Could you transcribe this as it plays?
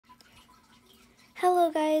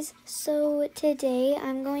guys, so today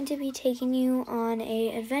I'm going to be taking you on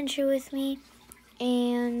an adventure with me,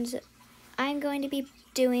 and I'm going to be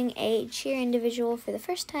doing a cheer individual for the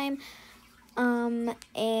first time,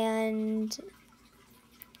 and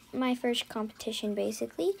my first competition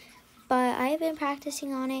basically, but I've been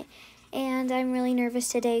practicing on it, and I'm really nervous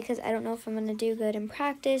today because I don't know if I'm going to do good in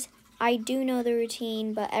practice. I do know the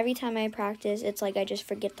routine, but every time I practice, it's like I just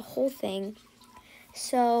forget the whole thing.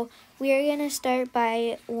 So we are going to start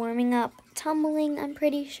by warming up tumbling, I'm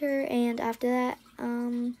pretty sure, and after that,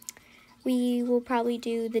 we will probably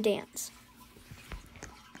do the dance.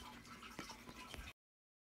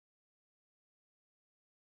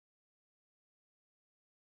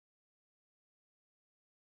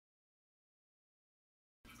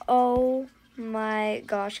 Oh my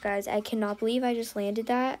gosh, guys, I cannot believe I just landed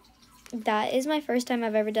that. That is my first time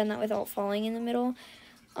I've ever done that without falling in the middle.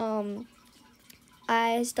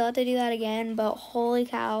 I still have to do that again, but holy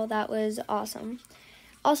cow, that was awesome.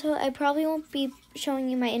 Also, I probably won't be showing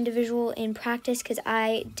you my individual in practice because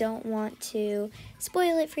I don't want to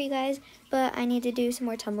spoil it for you guys, but I need to do some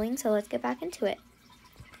more tumbling, so let's get back into it.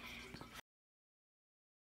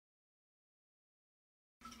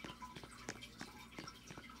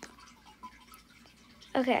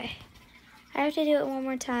 Okay, I have to do it one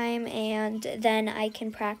more time, and then I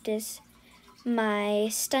can practice my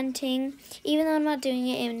stunting. Even though I'm not doing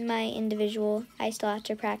it in my individual, I still have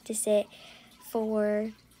to practice it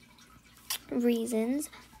for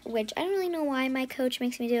reasons, which I don't really know why my coach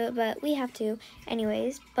makes me do it, but we have to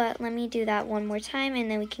anyways. But let me do that one more time,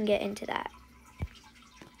 and then we can get into that.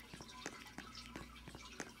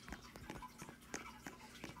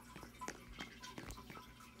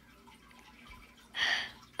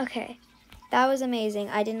 Okay, that was amazing.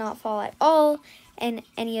 I did not fall at all in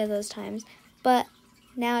any of those times, but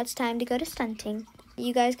now it's time to go to stunting.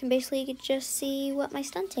 You guys can basically just see what my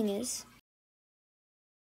stunting is.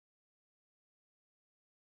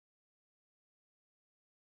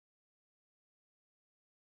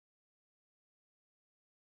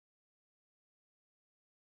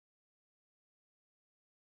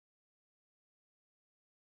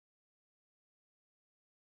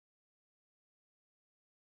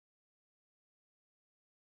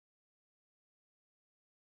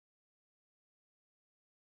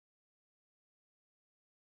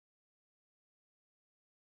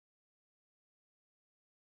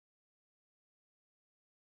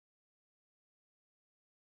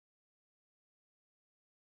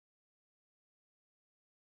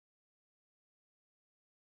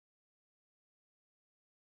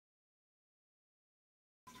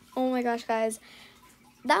 Oh my gosh, guys.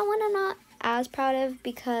 That one I'm not as proud of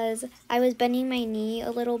because I was bending my knee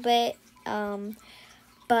a little bit,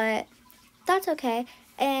 but that's okay.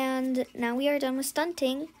 And now we are done with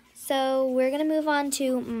stunting, so we're going to move on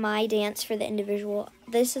to my dance for the individual.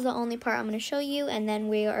 This is the only part I'm going to show you, and then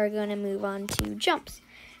we are going to move on to jumps.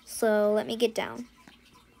 So let me get down.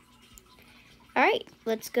 Alright,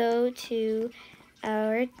 let's go to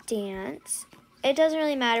our dance. It doesn't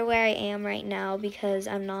really matter where I am right now because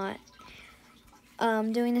I'm not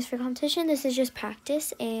doing this for competition. This is just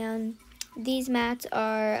practice, and these mats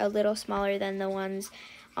are a little smaller than the ones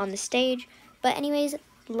on the stage. But anyways,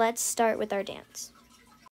 let's start with our dance.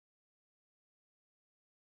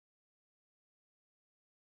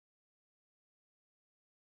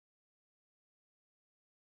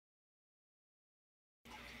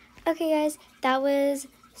 Okay guys, that was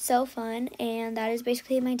so fun, and that is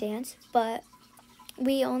basically my dance, but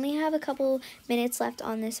we only have a couple minutes left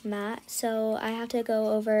on this mat, so I have to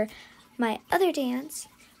go over my other dance,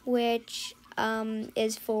 which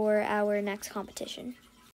is for our next competition.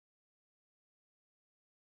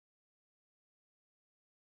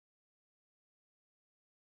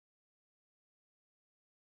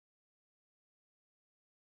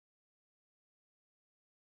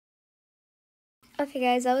 Okay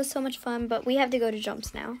guys, that was so much fun, but we have to go to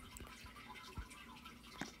jumps now.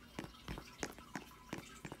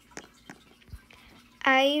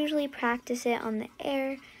 I usually practice it on the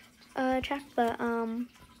air track, but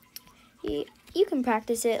you can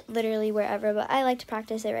practice it literally wherever, but I like to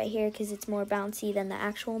practice it right here because it's more bouncy than the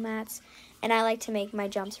actual mats, and I like to make my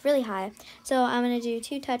jumps really high. So I'm going to do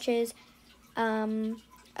 2 touches, a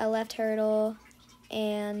left hurdle,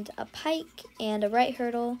 and a pike, and a right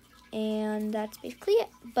hurdle, and that's basically it,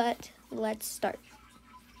 but let's start.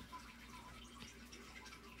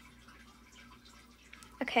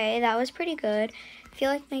 Okay, that was pretty good. I feel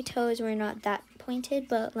like my toes were not that pointed,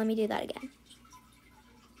 but let me do that again.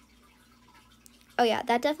 Oh yeah,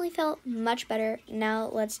 that definitely felt much better. Now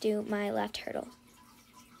let's do my left hurdle.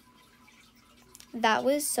 That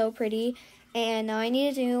was so pretty. And now I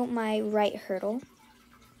need to do my right hurdle.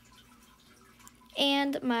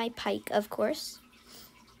 And my pike, of course.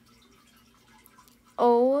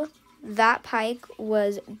 Oh, that pike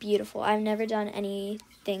was beautiful. I've never done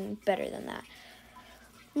anything better than that.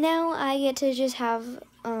 Now I get to just have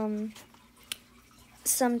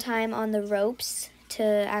some time on the ropes to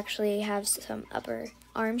actually have some upper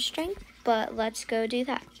arm strength, but let's go do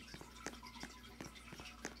that.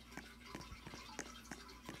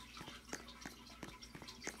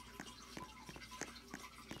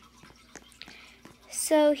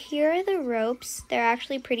 So here are the ropes. They're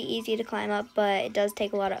actually pretty easy to climb up, but it does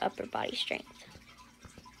take a lot of upper body strength.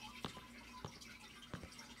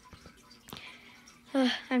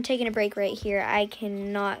 I'm taking a break right here. I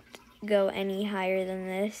cannot go any higher than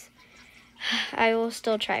this. I will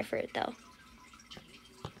still try for it though.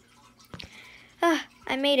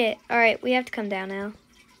 I made it. Alright, we have to come down now.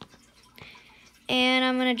 And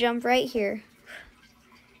I'm gonna jump right here.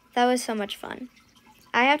 That was so much fun.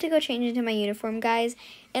 I have to go change into my uniform, guys,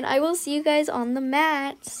 and I will see you guys on the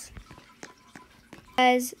mats.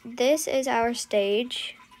 Guys, this is our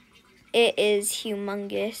stage. It is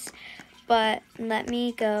humongous, but let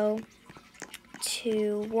me go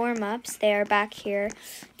to warm-ups. They are back here.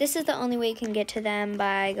 This is the only way you can get to them,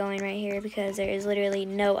 by going right here, because there is literally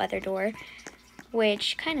no other door,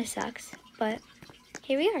 which kind of sucks, but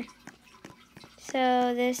here we are.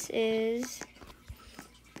 So this is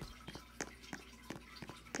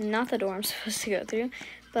not the door I'm supposed to go through,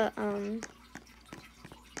 but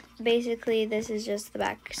basically this is just the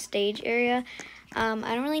backstage area. I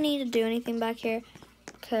don't really need to do anything back here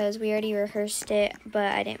because we already rehearsed it,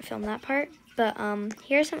 but I didn't film that part. But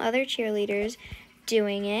here are some other cheerleaders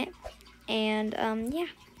doing it, and yeah,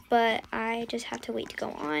 but I just have to wait to go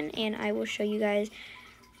on, and I will show you guys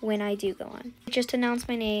when I do go on. Just announce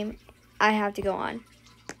my name. I have to go on.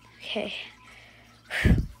 Okay,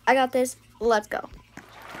 I got this. Let's go.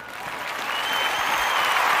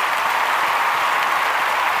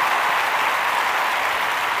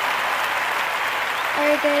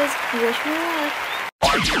 Alright guys, wish me luck.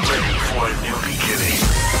 Are you ready for a new beginning?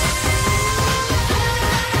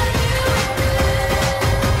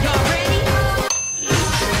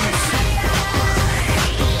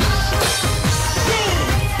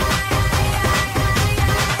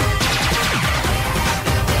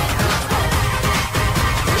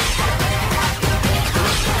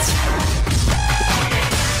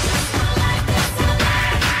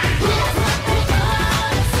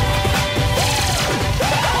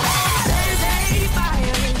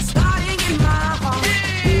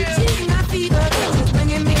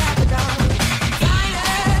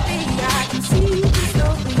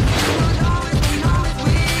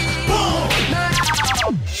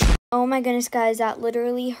 Oh my goodness, guys, that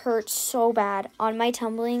literally hurt so bad. On my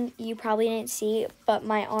tumbling, you probably didn't see, but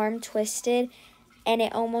my arm twisted and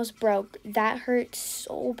it almost broke. That hurt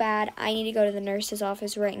so bad. I need to go to the nurse's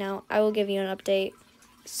office right now. I will give you an update.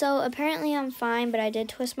 So apparently I'm fine, but I did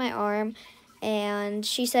twist my arm and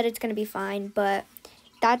she said it's going to be fine, but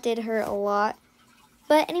that did hurt a lot.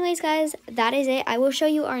 But anyways, guys, that is it. I will show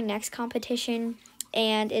you our next competition,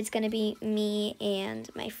 and it's going to be me and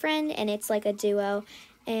my friend, and it's like a duo.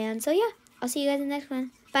 And so, yeah, I'll see you guys in the next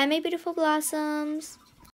one. Bye, my beautiful blossoms.